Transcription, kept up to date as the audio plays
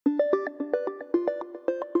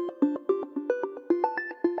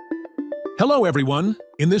Hello everyone!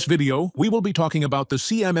 In this video, we will be talking about the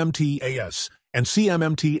CMMT-AS and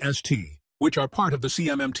CMMT-ST, which are part of the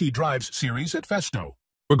CMMT drives series at Festo.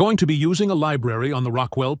 We're going to be using a library on the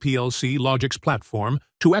Rockwell PLC Logix platform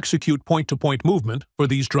to execute point-to-point movement for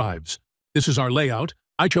these drives. This is our layout.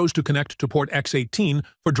 I chose to connect to port X18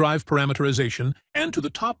 for drive parameterization and to the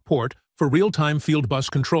top port for real-time field bus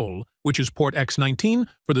control, which is port X19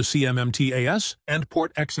 for the CMMT-AS and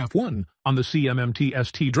port XF1 on the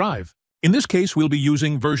CMMT-ST drive. In this case, we'll be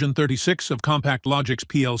using version 36 of Compact Logix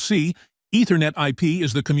PLC. Ethernet IP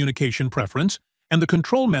is the communication preference, and the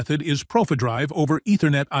control method is Profidrive over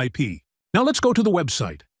Ethernet IP. Now let's go to the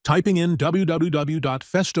website, typing in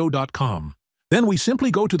www.festo.com. Then we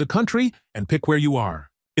simply go to the country and pick where you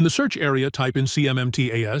are. In the search area, type in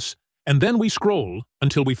CMMT-AS, and then we scroll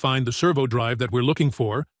until we find the servo drive that we're looking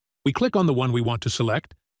for. We click on the one we want to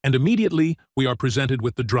select, and immediately we are presented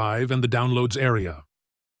with the drive and the downloads area.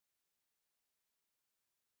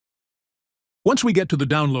 Once we get to the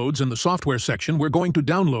downloads and the software section, we're going to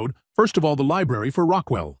download, first of all, the library for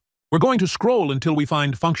Rockwell. We're going to scroll until we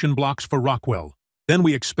find function blocks for Rockwell. Then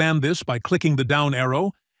we expand this by clicking the down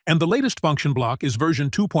arrow, and the latest function block is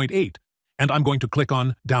version 2.8, and I'm going to click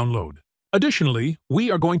on Download. Additionally,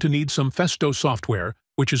 we are going to need some Festo software,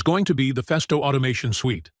 which is going to be the Festo Automation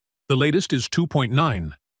Suite. The latest is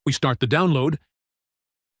 2.9. We start the download,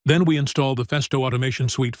 then we install the Festo Automation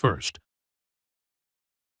Suite first.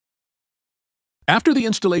 After the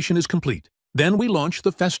installation is complete, then we launch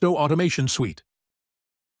the Festo Automation Suite,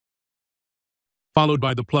 followed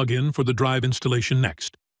by the plugin for the drive installation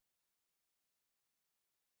next.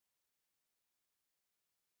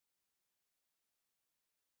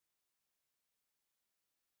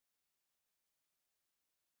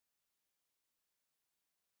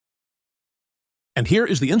 And here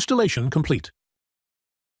is the installation complete.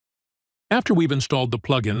 After we've installed the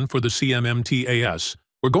plugin for the CMMT-AS,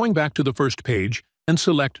 we're going back to the first page and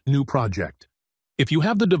select New Project. If you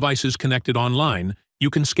have the devices connected online,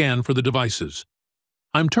 you can scan for the devices.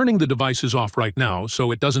 I'm turning the devices off right now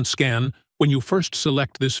so it doesn't scan when you first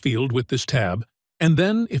select this field with this tab, and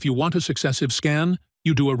then if you want a successive scan,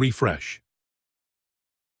 you do a refresh.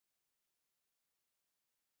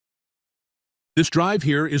 This drive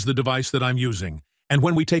here is the device that I'm using, and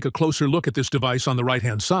when we take a closer look at this device on the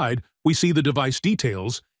right-hand side, we see the device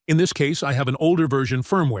details. In this case, I have an older version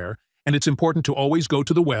firmware, and it's important to always go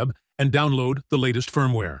to the web and download the latest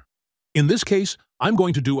firmware. In this case, I'm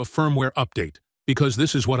going to do a firmware update, because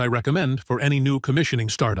this is what I recommend for any new commissioning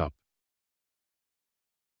startup.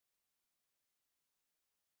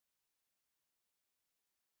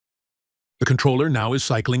 The controller now is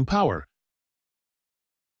cycling power.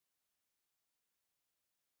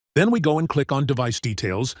 Then we go and click on Device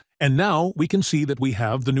Details, and now we can see that we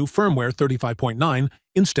have the new firmware 35.9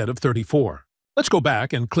 instead of 34. Let's go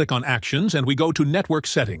back and click on Actions, and we go to Network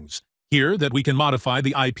Settings. Here that we can modify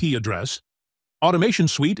the IP address. Automation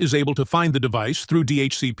Suite is able to find the device through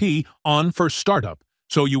DHCP on first startup,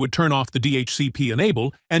 so you would turn off the DHCP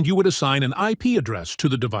enable, and you would assign an IP address to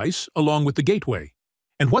the device along with the gateway.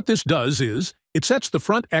 And what this does is, it sets the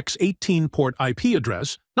front X18 port IP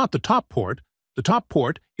address, not the top port. The top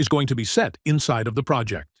port is going to be set inside of the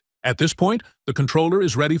project. At this point, the controller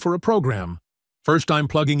is ready for a program. First, I'm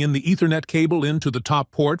plugging in the Ethernet cable into the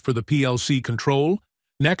top port for the PLC control.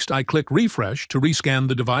 Next, I click Refresh to rescan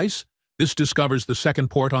the device. This discovers the second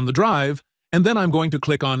port on the drive, and then I'm going to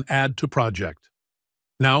click on Add to Project.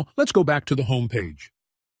 Now, let's go back to the home page.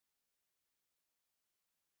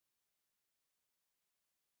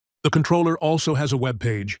 The controller also has a web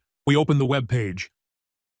page. We open the web page.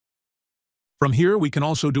 From here, we can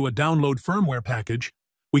also do a download firmware package.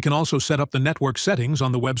 We can also set up the network settings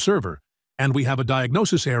on the web server, and we have a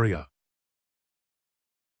diagnosis area.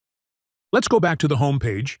 Let's go back to the home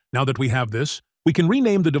page. Now that we have this, we can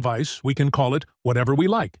rename the device. We can call it whatever we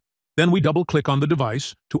like. Then we double-click on the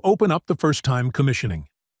device to open up the first-time commissioning.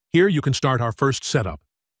 Here you can start our first setup.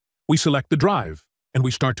 We select the drive, and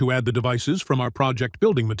we start to add the devices from our project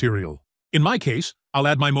building material. In my case, I'll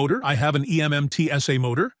add my motor. I have an EMMT-SA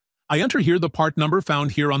motor. I enter here the part number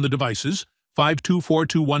found here on the devices,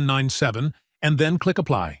 5242197, and then click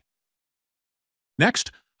Apply. Next,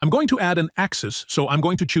 I'm going to add an axis, so I'm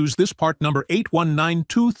going to choose this part number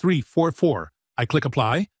 8192344. I click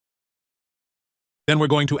Apply. Then we're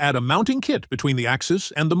going to add a mounting kit between the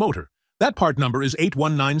axis and the motor. That part number is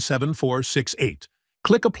 8197468.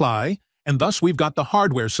 Click Apply, and thus we've got the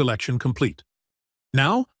hardware selection complete.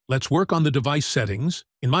 Now, let's work on the device settings.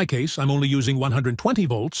 In my case, I'm only using 120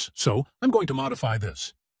 volts, so I'm going to modify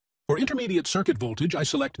this. For intermediate circuit voltage, I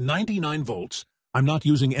select 99 volts. I'm not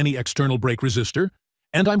using any external brake resistor,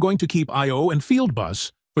 and I'm going to keep I/O and field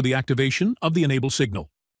bus for the activation of the enable signal.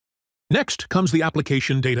 Next comes the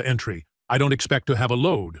application data entry. I don't expect to have a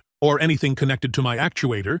load or anything connected to my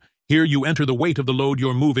actuator. Here you enter the weight of the load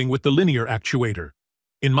you're moving with the linear actuator.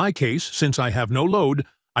 In my case, since I have no load,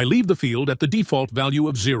 I leave the field at the default value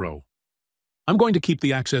of 0. I'm going to keep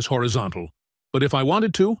the axis horizontal, but if I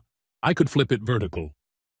wanted to, I could flip it vertical.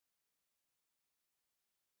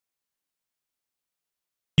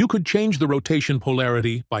 You could change the rotation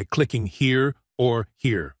polarity by clicking here or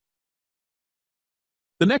here.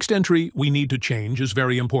 The next entry we need to change is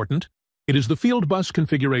very important. It is the field bus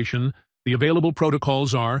configuration. The available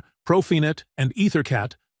protocols are Profinet and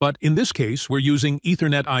EtherCAT, but in this case we're using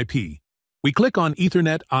Ethernet IP. We click on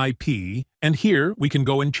Ethernet IP, and here we can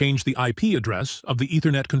go and change the IP address of the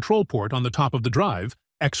Ethernet control port on the top of the drive,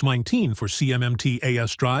 X19 for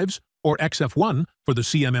CMMT-AS drives, or XF1 for the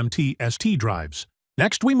CMMT-ST drives.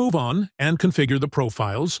 Next we move on and configure the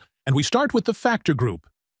profiles, and we start with the factor group.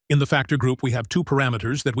 In the factor group we have two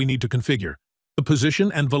parameters that we need to configure: the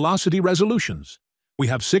position and velocity resolutions. We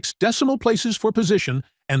have 6 decimal places for position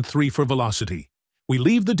and 3 for velocity. We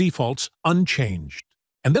leave the defaults unchanged.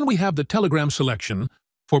 And then we have the telegram selection.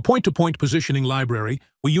 For point-to-point positioning library,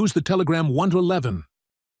 we use the telegram 1 to 11.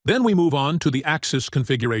 Then we move on to the axis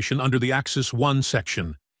configuration under the axis 1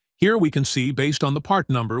 section. Here we can see, based on the part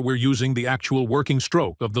number, we're using the actual working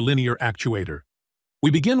stroke of the linear actuator.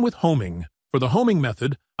 We begin with homing. For the homing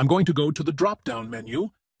method, I'm going to go to the drop-down menu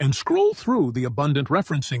and scroll through the abundant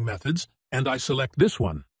referencing methods, and I select this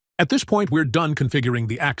one. At this point, we're done configuring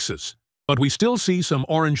the axis, but we still see some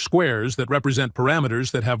orange squares that represent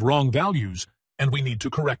parameters that have wrong values, and we need to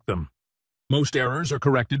correct them. Most errors are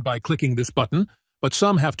corrected by clicking this button, but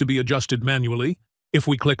some have to be adjusted manually. If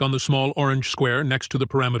we click on the small orange square next to the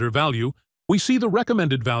parameter value, we see the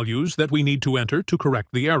recommended values that we need to enter to correct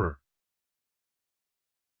the error.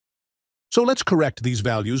 So let's correct these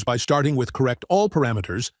values by starting with correct all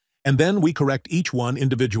parameters, and then we correct each one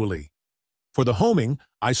individually. For the homing,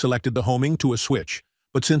 I selected the homing to a switch,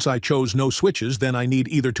 but since I chose no switches, then I need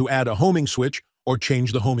either to add a homing switch or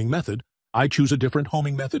change the homing method. I choose a different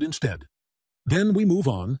homing method instead. Then we move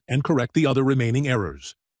on and correct the other remaining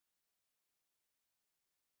errors.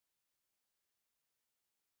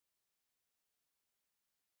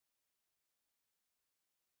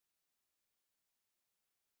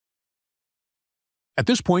 At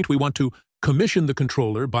this point, we want to commission the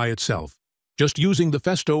controller by itself. Just using the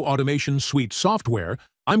Festo Automation Suite software,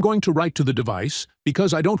 I'm going to write to the device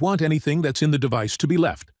because I don't want anything that's in the device to be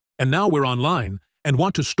left. And now we're online and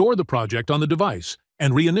want to store the project on the device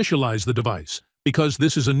and reinitialize the device because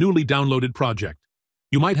this is a newly downloaded project.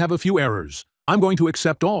 You might have a few errors. I'm going to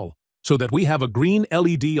accept all so that we have a green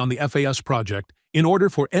LED on the FAS project in order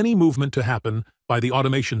for any movement to happen by the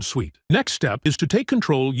automation suite. Next step is to take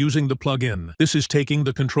control using the plugin. This is taking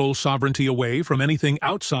the control sovereignty away from anything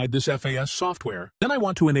outside this FAS software. Then I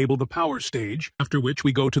want to enable the power stage, after which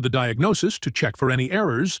we go to the diagnosis to check for any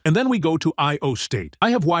errors, and then we go to I/O state. I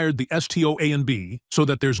have wired the STO A and B so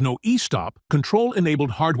that there's no E-stop.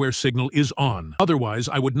 Control-enabled hardware signal is on. Otherwise,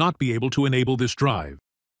 I would not be able to enable this drive.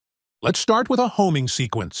 Let's start with a homing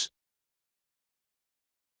sequence.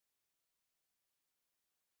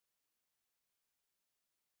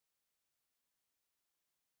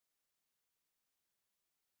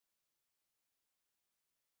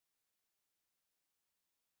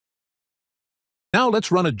 Now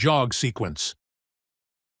let's run a jog sequence.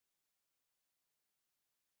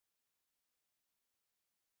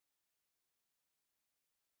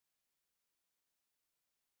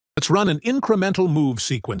 Let's run an incremental move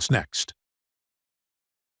sequence next.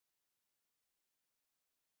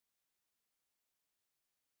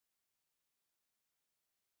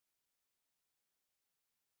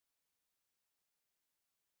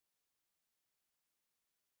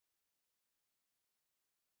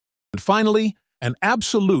 And finally, an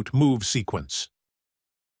absolute move sequence.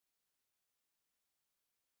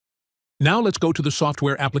 Now let's go to the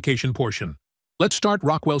software application portion. Let's start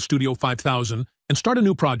Rockwell Studio 5000 and start a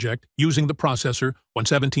new project using the processor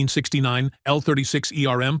 11769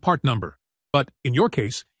 L36ERM part number. But in your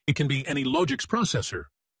case, it can be any Logix processor.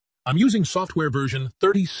 I'm using software version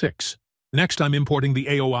 36. Next, I'm importing the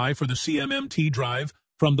AOI for the CMMT drive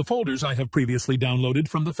from the folders I have previously downloaded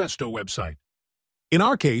from the Festo website. In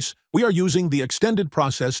our case, we are using the Extended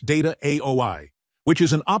Process Data AOI, which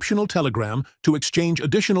is an optional telegram to exchange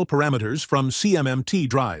additional parameters from CMMT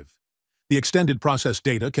drive. The extended process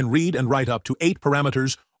data can read and write up to 8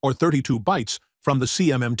 parameters or 32 bytes from the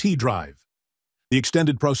CMMT drive. The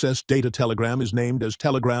extended process data telegram is named as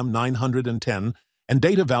Telegram 910, and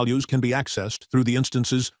data values can be accessed through the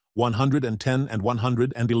instances 110, and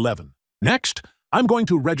 111. Next, I'm going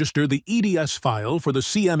to register the EDS file for the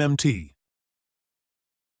CMMT.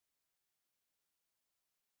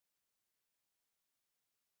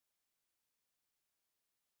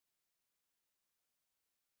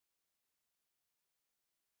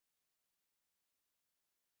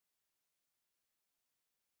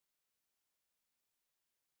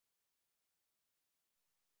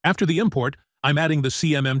 After the import, I'm adding the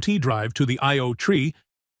CMMT drive to the I/O tree .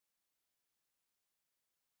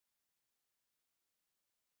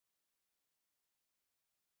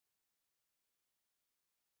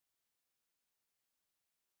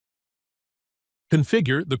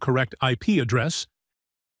 Configure the correct IP address.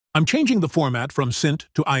 I'm changing the format from SINT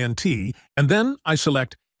to INT, and then I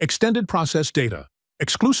select Extended Process Data,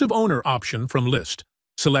 Exclusive Owner option from List.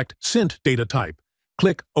 Select SINT data type.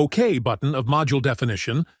 Click OK button of Module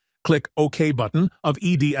Definition. Click OK button of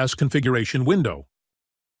EDS Configuration window.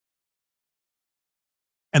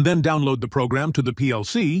 And then download the program to the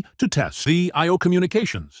PLC to test the I/O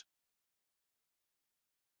communications.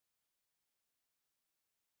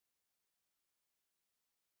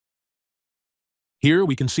 Here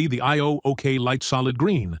we can see the I/O OK light solid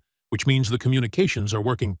green, which means the communications are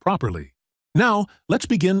working properly. Now, let's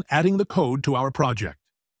begin adding the code to our project.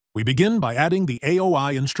 We begin by adding the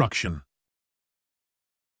AOI instruction.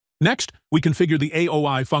 Next, we configure the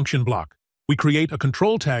AOI function block. We create a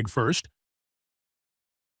control tag first,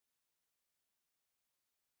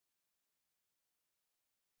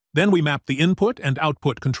 then we map the input and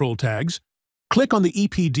output control tags. Click on the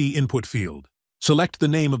EPD input field. Select the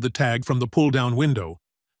name of the tag from the pull-down window.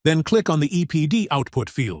 Then click on the EPD output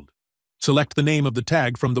field. Select the name of the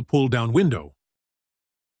tag from the pull-down window.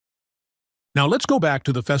 Now let's go back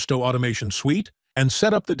to the Festo Automation Suite and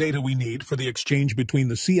set up the data we need for the exchange between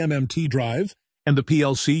the CMMT drive and the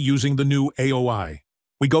PLC using the new AOI.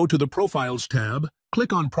 We go to the Profiles tab,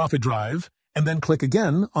 click on Profit Drive, and then click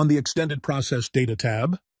again on the Extended Process Data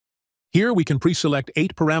tab. Here we can pre-select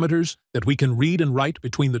 8 parameters that we can read and write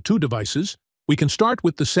between the two devices. We can start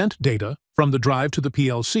with the sent data from the drive to the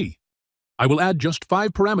PLC. I will add just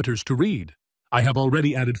 5 parameters to read. I have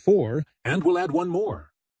already added 4 and will add 1 more.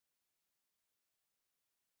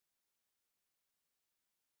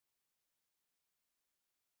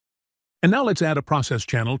 And now let's add a process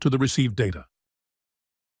channel to the received data.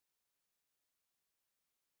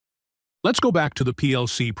 Let's go back to the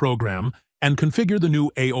PLC program and configure the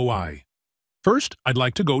new AOI. First, I'd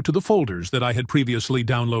like to go to the folders that I had previously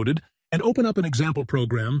downloaded and open up an example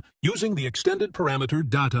program using the Extended Parameter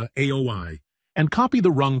Data AOI and copy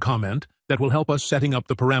the rung comment that will help us setting up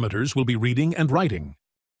the parameters we'll be reading and writing.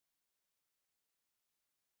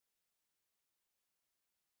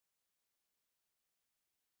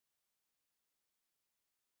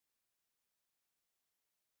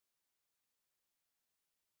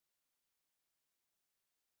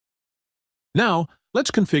 Now,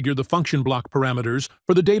 let's configure the function block parameters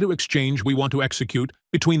for the data exchange we want to execute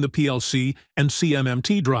between the PLC and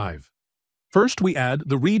CMMT drive. First, we add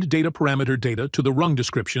the read data parameter data to the rung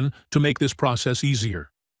description to make this process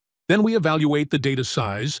easier. Then we evaluate the data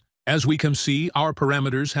size. As we can see, our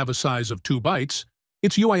parameters have a size of 2 bytes.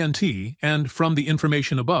 It's UINT, and from the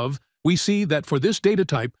information above, we see that for this data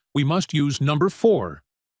type, we must use number 4.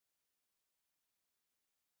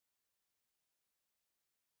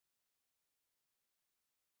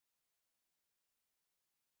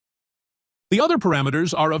 The other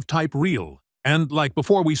parameters are of type real, and like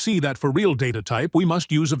before we see that for real data type we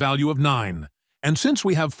must use a value of 9. And since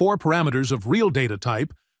we have 4 parameters of real data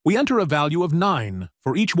type, we enter a value of 9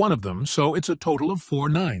 for each one of them, so it's a total of 4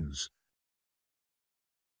 9s.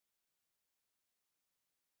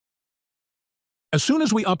 As soon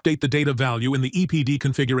as we update the data value in the EPD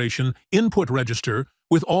configuration input register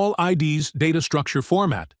with all IDs data structure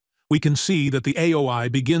format, we can see that the AOI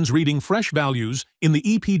begins reading fresh values in the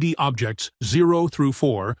EPD objects 0 through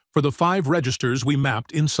 4 for the 5 registers we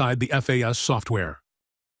mapped inside the FAS software.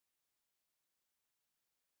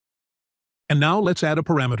 And now let's add a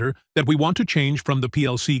parameter that we want to change from the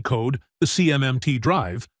PLC code, the CMMT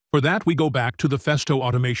drive. For that, we go back to the Festo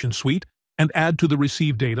Automation Suite and add to the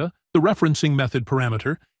receive data the referencing method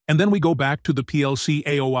parameter, and then we go back to the PLC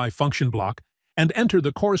AOI function block and enter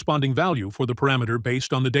the corresponding value for the parameter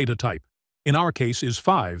based on the data type. In our case is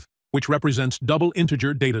 5, which represents double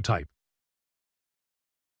integer data type.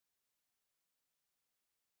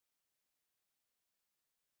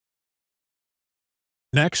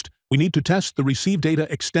 Next, we need to test the receive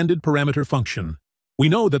data extended parameter function. We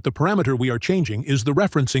know that the parameter we are changing is the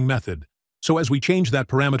referencing method, so as we change that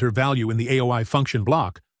parameter value in the AOI function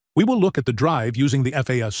block, We will look at the drive using the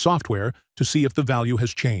FAS software to see if the value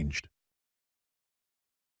has changed.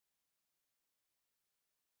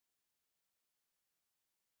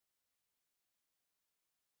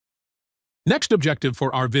 Next objective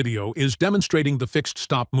for our video is demonstrating the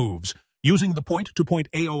FixedStop moves using the point-to-point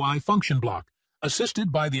AOI function block,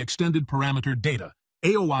 assisted by the extended parameter data,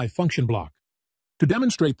 AOI function block. To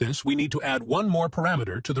demonstrate this, we need to add one more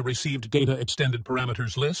parameter to the received data extended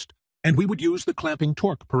parameters list, and we would use the clamping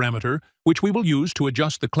torque parameter, which we will use to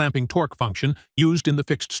adjust the clamping torque function used in the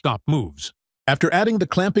FixedStop moves. After adding the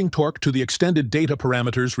clamping torque to the extended data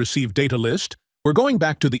parameters received data list, we're going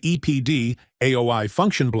back to the EPD AOI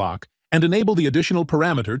function block and enable the additional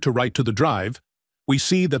parameter to write to the drive. We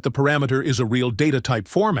see that the parameter is a real data type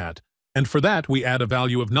format, and for that we add a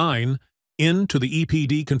value of 9 into the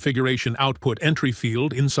EPD configuration output entry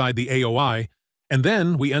field inside the AOI, and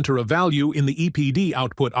then we enter a value in the EPD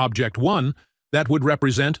output object 1 that would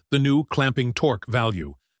represent the new clamping torque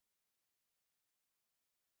value.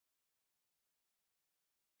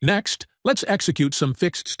 Next, let's execute some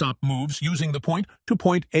FixedStop moves using the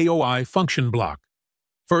point-to-point AOI function block.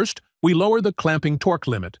 First, we lower the clamping torque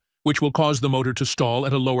limit, which will cause the motor to stall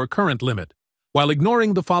at a lower current limit, while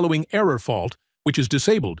ignoring the following error fault, which is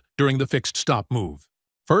disabled during the FixedStop move.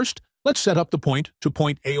 First, let's set up the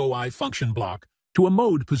point-to-point AOI function block to a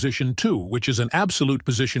mode position 2, which is an absolute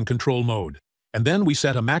position control mode, and then we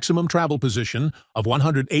set a maximum travel position of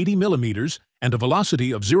 180 millimeters and a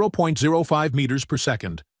velocity of 0.05 meters per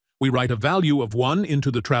second. We write a value of 1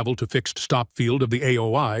 into the travel to FixedStop field of the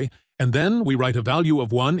AOI, and then we write a value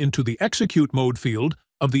of 1 into the execute mode field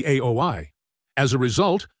of the AOI. As a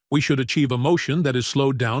result, we should achieve a motion that is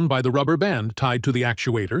slowed down by the rubber band tied to the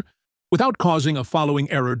actuator without causing a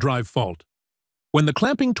following error drive fault. When the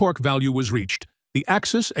clamping torque value was reached, the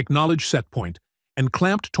axis acknowledge set point and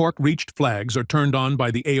clamped torque reached flags are turned on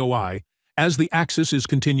by the AOI as the axis is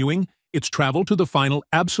continuing its travel to the final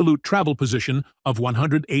absolute travel position of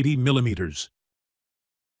 180 millimeters.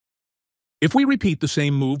 If we repeat the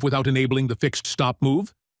same move without enabling the FixedStop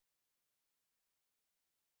move,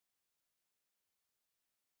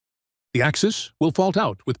 the axis will fault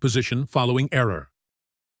out with position following error.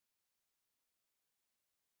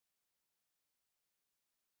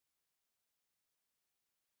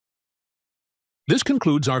 This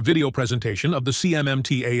concludes our video presentation of the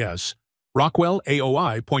CMMT-AS, Rockwell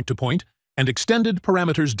AOI point-to-point, and extended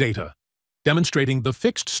parameters data, demonstrating the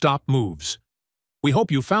FixedStop moves. We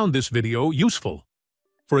hope you found this video useful.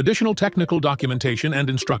 For additional technical documentation and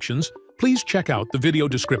instructions, please check out the video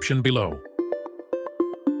description below.